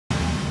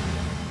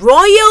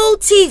Royal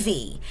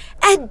TV.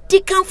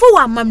 Edikanfo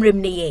wa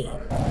mamrem ne ye.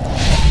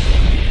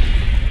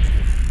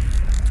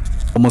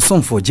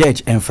 Omosom for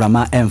judge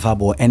enframa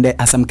enfabo ende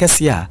Asem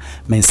Kese a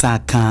mensa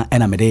kan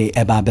ena mede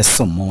eba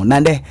besom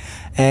nande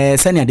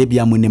senia de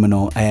bia munim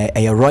no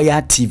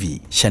Royal TV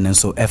channel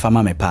so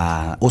efama me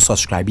pa o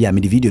subscribe ya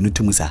me video no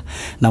tumusa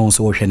na won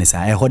so wo hwe ne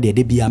sa ho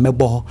de bia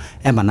mebo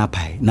e ma na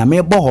pai na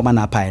mebo ho ma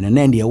na pai no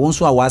na de won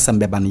so a wasam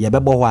beba no ye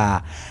bebo ho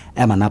a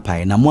e ma na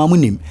pai na mo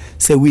amunim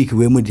se week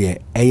we mu de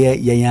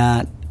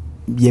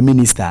ye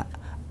minister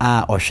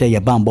Oshe ye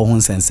bambo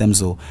hun sensem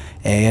so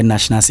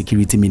national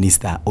security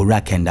minister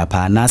Orakenda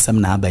pa na Asem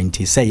na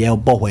abanti say ye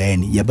bo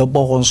en ye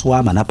bebo ho so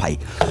ama na pai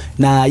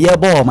na ye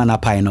bo ma na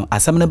pai no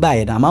Asem ne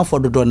bae na amanfo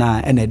dodo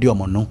na ena de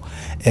omo no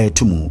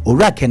tumu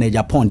Orakenda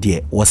Agyapong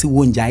de wose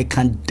wonjai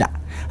kan da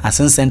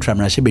Asen central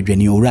mrahye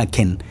bedwani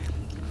Oraken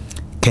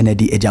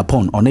Kennedy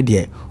Agyapong one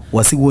de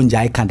wose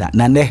wonjai kan da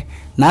na ne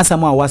na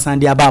Asem a wasan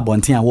de aba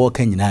abonten a wo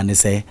kan nyina ne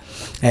say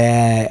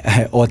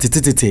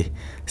otitititi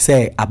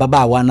say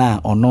ababa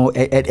wana ono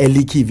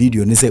leaky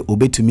video ni say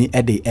obetumi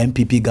e the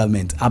MPP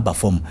government aba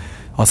form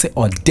or say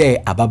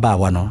ode ababa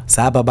wano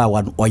sa ababa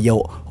wan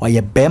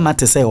oye bema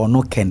te say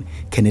ono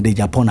Kennedy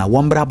Agyapong na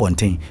wombra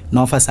bonten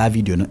na ofa sa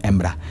video no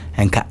embra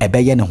enka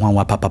ebeye ne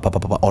hwanwa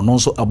papa ono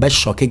so obe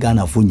shock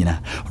Ghana fo nyina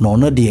na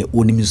ono de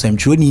onim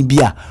samtwo ni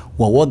bia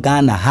wo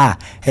Ghana ha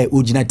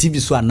ojina TV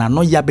so na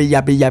no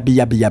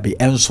yabe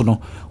enso no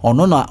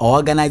ono na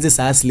organize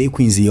sa slay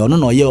queens ono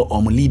no ye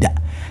om leader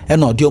e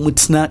na ode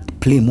omutina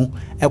play mu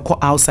eko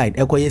outside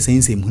eko ye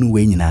sensem hunu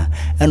we nyina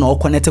e na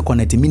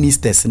connect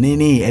ministers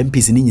ni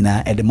MPs ni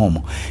nyina e de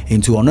momo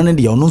enti ono ne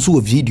de ono so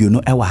video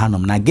no e wa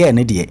hanom na ge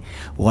ne de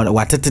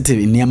watetete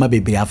niama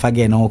bebre afa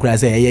ge no kura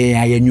say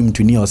ye nwum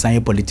tuni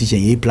osan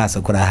politician ye plus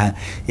kura ha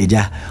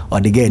eja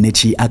ode ge ne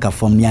chi aka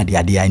form ni ade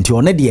enti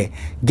ono de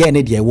ge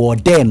ne de wo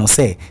de no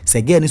say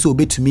ge ne so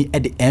obetumi e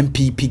de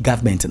MPP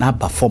government na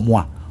ba form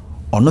wa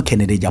ono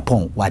Kennedy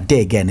Agyapong wa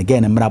de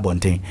again mra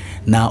bonten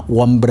na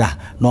wombra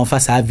na onfa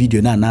sa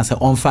video na na se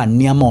onfa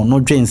niama ono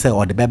dwen se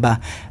ode beba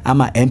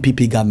ama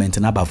MPP government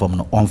na ba form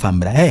no onfa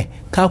mbra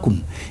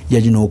kakum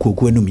yaji no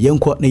okuku enum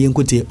yenko na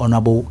yenkote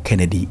honorable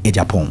Kennedy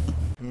Agyapong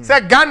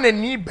se Ghana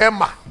ni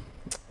bema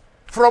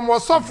from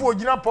osofo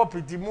ogina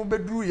property mu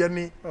beduru ye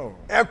ni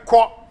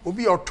ekọ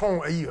obi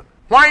oton ayi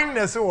hwan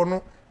na se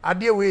wono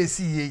ade we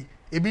esi ye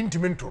ebi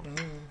ntimi nto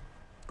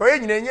ko ye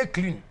nyina enye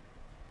clean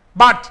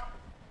but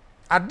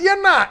adie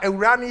na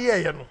ewura ni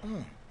ye no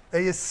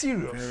e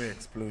serious very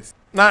explosive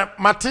na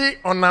mati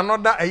on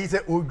another ayi say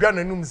odwa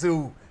nanum say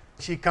oh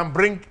she can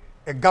bring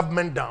a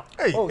government down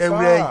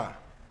ewura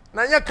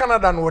na nya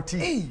Canada no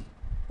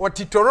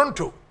wati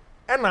Toronto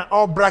and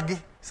all bragi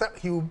say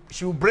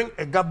she will bring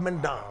a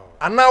government down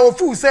and now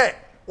ofu say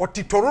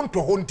wati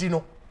Toronto honti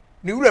no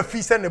ni wura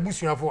fi say na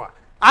busuafo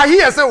a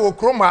hear say wo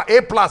kroma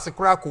A+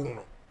 kura ko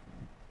no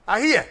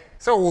I hear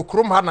say wo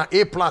kroma na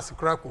A+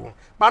 kura ko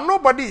but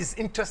nobody is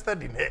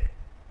interested in her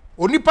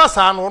onipa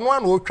sa no no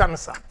na otwa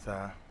nsa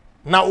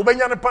na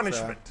obenya ne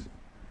punishment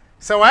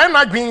se wa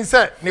na dwin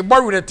se ne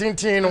bɔwere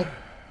tintin no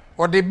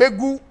o de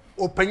begu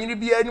opanyini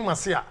bi anim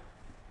ase a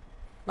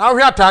na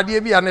hwe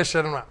atade bi a ne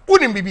hye no a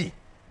unim bibi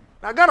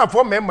na Ghana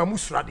for memma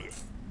musurade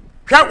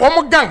hwa wo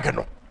mo gang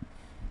no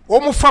wo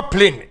mo fa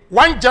plane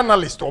one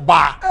journalist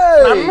oba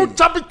na no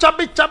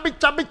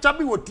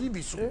chabi wo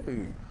TV so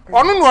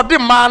ono no de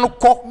ma no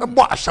kɔ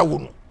bɔ ahyawo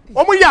no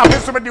omo ya me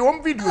so me de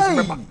one videos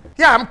member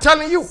yeah I'm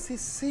telling you this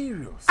is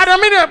serious and I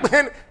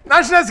mean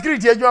national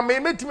security you me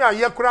metimi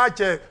aye kura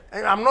che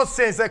I'm not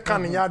saying say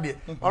kan nya de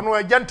ono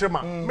a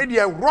gentleman me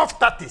de rough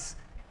tactics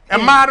e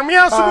marme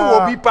aso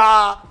wo bi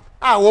pa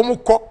wo mo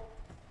kɔ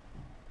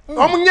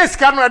omo nya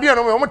sika no ade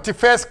no omo te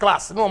first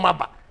class no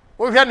maba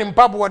wo hwe ni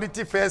mpabo wo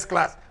de first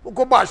class wo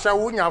ko ba sha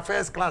wo nya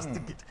first class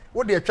ticket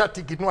wo de atwa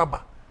ticket no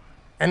aba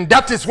and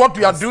that is what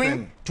we are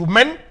doing to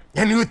men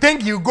and you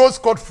think you go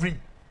scot free.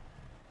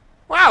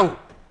 Wow.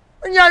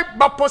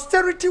 But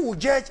posterity will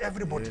judge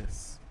everybody.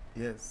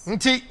 Yes.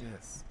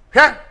 Yes.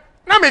 Yeah.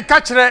 Na me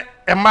catchere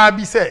e ma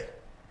bi say.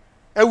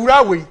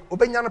 Ewura we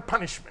obenya no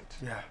punishment.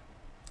 Yeah.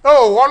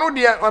 Oh, one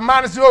de a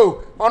man say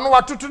oh, ono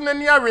watoto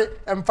nani awe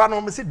emfa no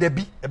me say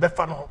dabi e be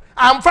fa no.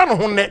 Amfa no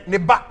ho ne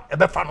ba e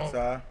be fa no.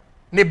 Sir.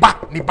 Ne ba.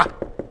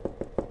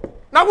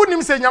 Na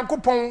wonim say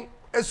Nyankopon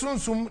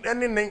esunsum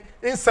ene ne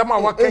nsam a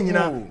waka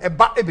nyina e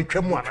ba e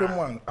betwam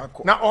ana.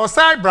 Na on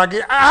side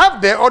brage I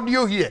have the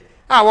audio here.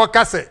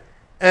 Waka say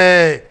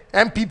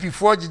MPP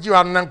for Gigi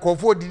and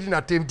Nankofo did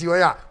na temti o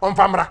ya on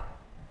famra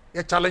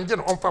ye challenge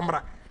on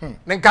famra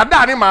nka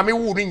da ni mama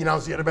wu ni nyina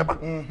so ye beba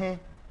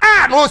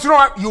no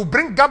so you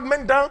bring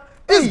government down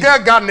this girl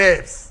got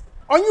nerves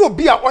on you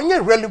be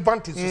on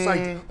relevant in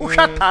society who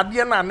shat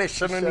ade na na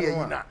hye no ne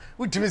nyina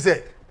utimi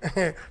say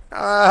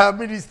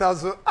minister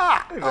so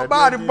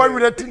about the boy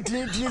with a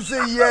tintin say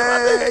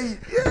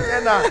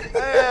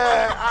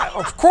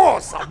of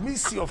course I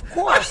miss you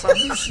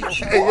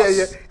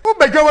yeah who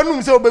be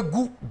gawanu say be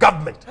good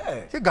government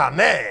he got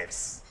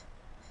nerves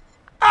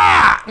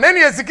then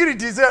the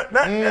security say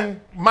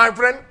my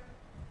friend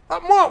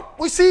More,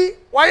 we see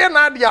why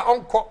Nadia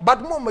uncle,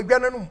 but more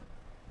Maganum.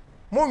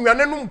 More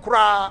Yanenum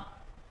cra.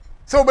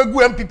 So we go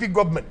MPP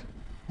government.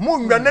 More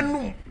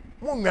Yanenum.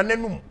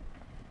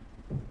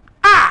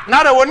 Ah,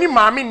 now the one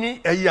mammy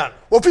ni a year.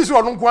 Officer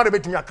on one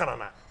between your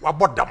canana. What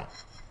bought them?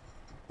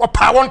 What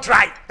power won't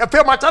try? A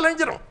fair my challenge,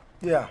 you know.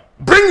 Yeah.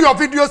 Bring your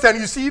videos and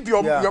you see if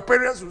your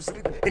parents will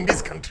sleep in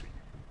this country.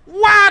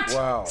 What?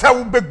 Wow.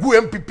 So we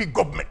go MPP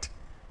government.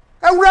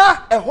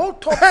 A whole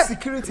top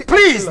security.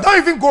 Please don't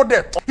even go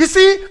there. You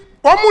see,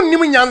 omu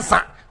nimi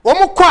nyansa,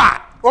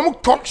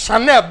 omu talk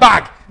Chanel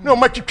bag, no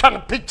much kind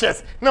of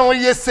pictures, no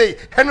yesay,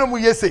 no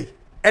yesay.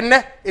 And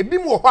ne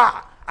ebi mo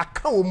ha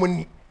aka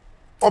omuni.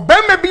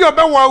 Obeme bi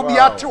obewa obi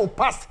ache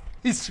pass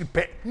history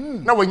pe.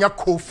 Na wenya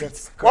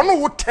Kofi. Ono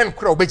wo 10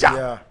 kura obeja.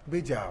 Yeah,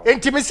 beja.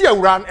 Enti mesi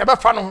awura ebe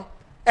fa no.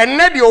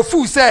 Enne de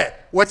ofu say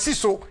wati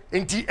so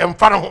enti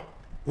emfa no.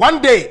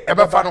 One day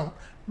ebe fa no.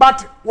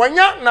 But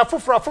wenya na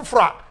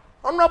fufura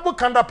Honorable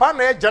Dapaah'S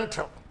na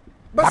gentle.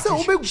 But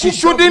she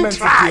shouldn't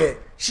try.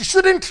 She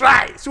shouldn't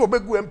try. So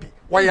obegu MP.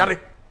 Wayare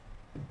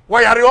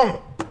on.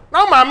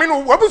 Now mama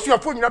no wabusu your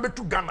phone you be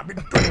to Ghana be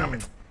to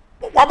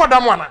Wabada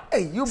mwana.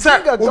 Hey, you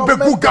bring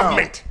a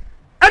government.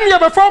 And you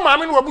before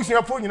mama no wabusu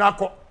your phone you na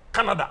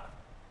Canada.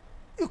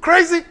 You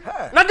crazy?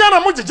 Na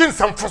Ghana mo jejin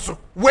samfoso.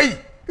 Wait.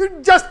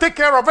 You just take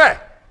care of her.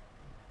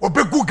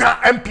 Obegu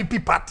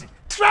MPP party.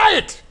 Try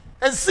it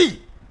and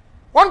see.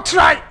 One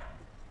try.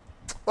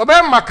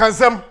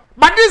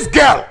 But this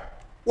girl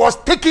was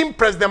taking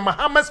President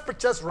Muhammad's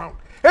pictures round.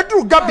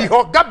 Gabi,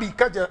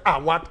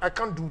 what? I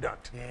can't do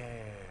that.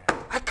 Yeah.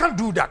 I can't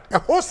do that. A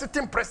whole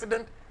sitting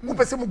president, I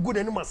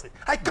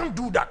can't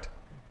do that.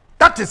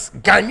 That is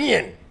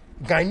Ghanaian.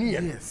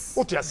 Yes.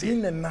 What you say?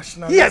 In a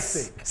national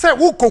yes. Say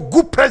who could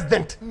good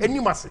president? Any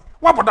must say.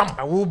 What about them?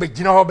 I will be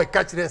Gina be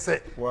catch they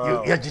say.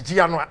 Wow.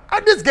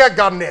 And this girl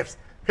got nerves.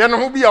 You know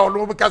who be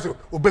all because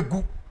be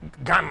good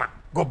Ghana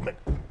government.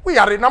 We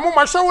are in a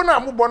moment show na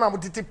mu bona mu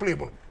titi play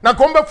mo. Na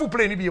kombe fu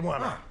play ni bi mo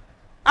ana.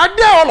 I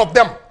dare all of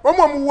them.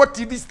 Omo what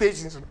TV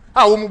stations.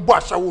 Omo bo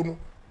ashawo no.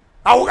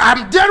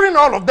 I'm daring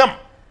all of them.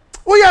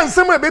 We are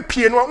nsem e be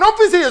pie no. No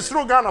fit say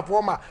yesro Ghana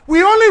for ma.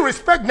 We only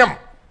respect them.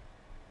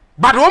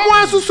 But omo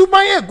asusu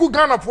ban e good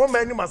Ghana for ma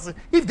any must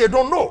if they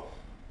don't know.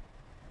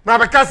 Na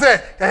because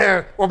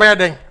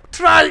obey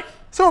try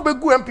so be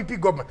good MPP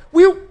government.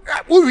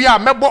 We are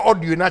member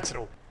audio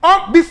natural.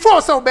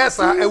 Before so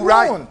besa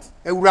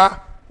ewura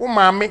o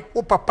mama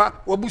o papa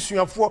o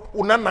busuafo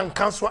o nana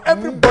nkanso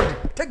everybody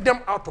take them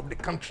out of the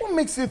country. What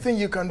makes you think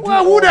you can do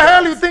well, who the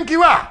hell you think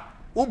you are?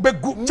 O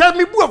begu tell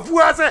me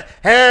buafu say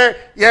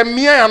ye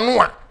mia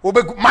ano a o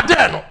begu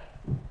madeno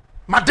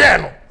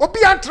obi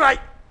an try.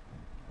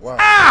 Wow.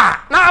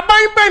 Na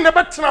aban na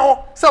betena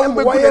ho say o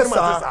begu na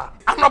masasa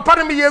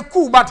anopare me ye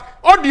cool but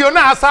audio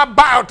na asa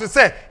ba to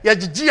say ye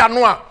gigi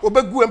ano a o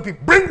begu MP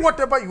bring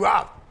whatever you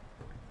have.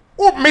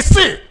 Oh, me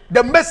say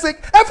the message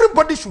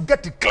everybody should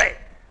get it clear.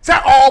 Say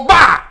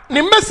oba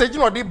the message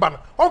no dey ban.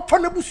 On fa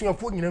na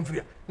busuafo nyina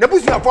mfiri. Na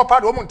busuafo pa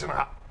de o montena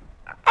ha.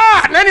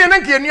 Na ne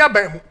nke enu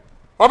aban mu.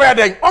 Oba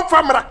den on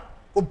fa mra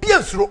obi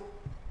ansuro.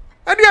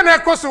 E de na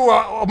ekoso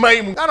o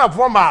man mu. Na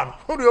fo ma no.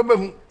 O de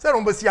obahu. Say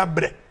no besi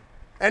abre.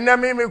 And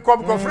me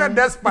come friend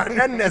despite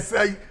and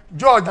say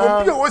George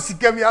obi o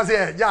sika bi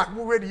say ja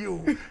go ready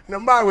you. Na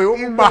ma we o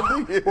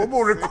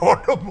mo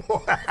record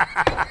mo.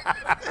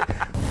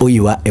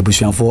 Oyiwa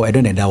ebusuanfo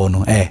edo ne da wo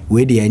no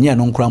we de anya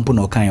no nkrampo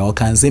no kan o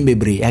kan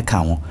sembebre e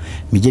kan ho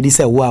megedi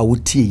se wo a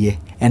wotie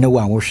ene wo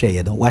a wo hwe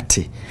ye do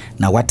wate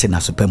na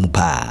sopamu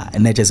pa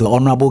ene che se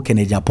honorable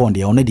Agyapong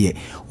de ono de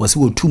wo se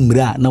wo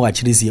tumra na wa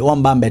kire sie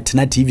won ba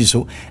mbetena TV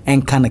so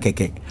enka na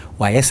keke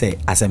wa yese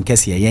Asem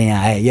Kese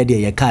yen ye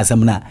de ye ka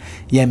asem na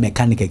ye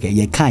mechanic keke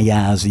ye kan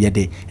ya azu ye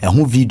de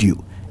ho video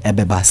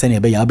ebeba se ne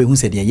be ya obehu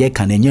se de ye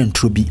kan enya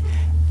ntro bi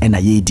ena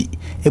yedi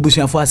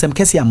ebusuanfo Asem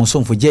Kese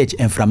amosomfo George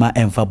Enframa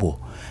Enfabo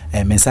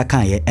mensa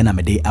kan ye ena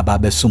mede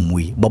ababe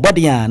sumwi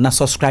bobode ya na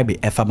subscribe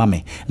efa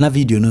mame na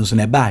video no so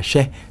na ba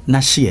hwe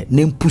na share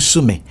na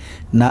mpusu me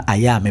na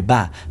aya me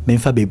ba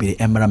memfa bebere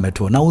emra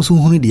meto na wo so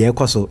hunu de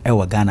ekoso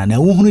ewo Ghana na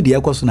wo hunu de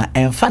ekoso na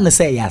emfa ne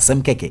se ya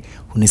Asem keke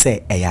hunu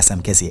se ya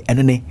Asem Kese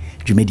eno ne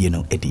dwumedie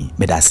no edi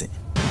medase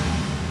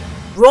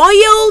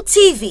Royal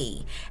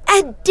TV,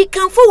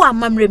 Edikanfo wa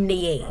mamrem ne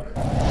ye.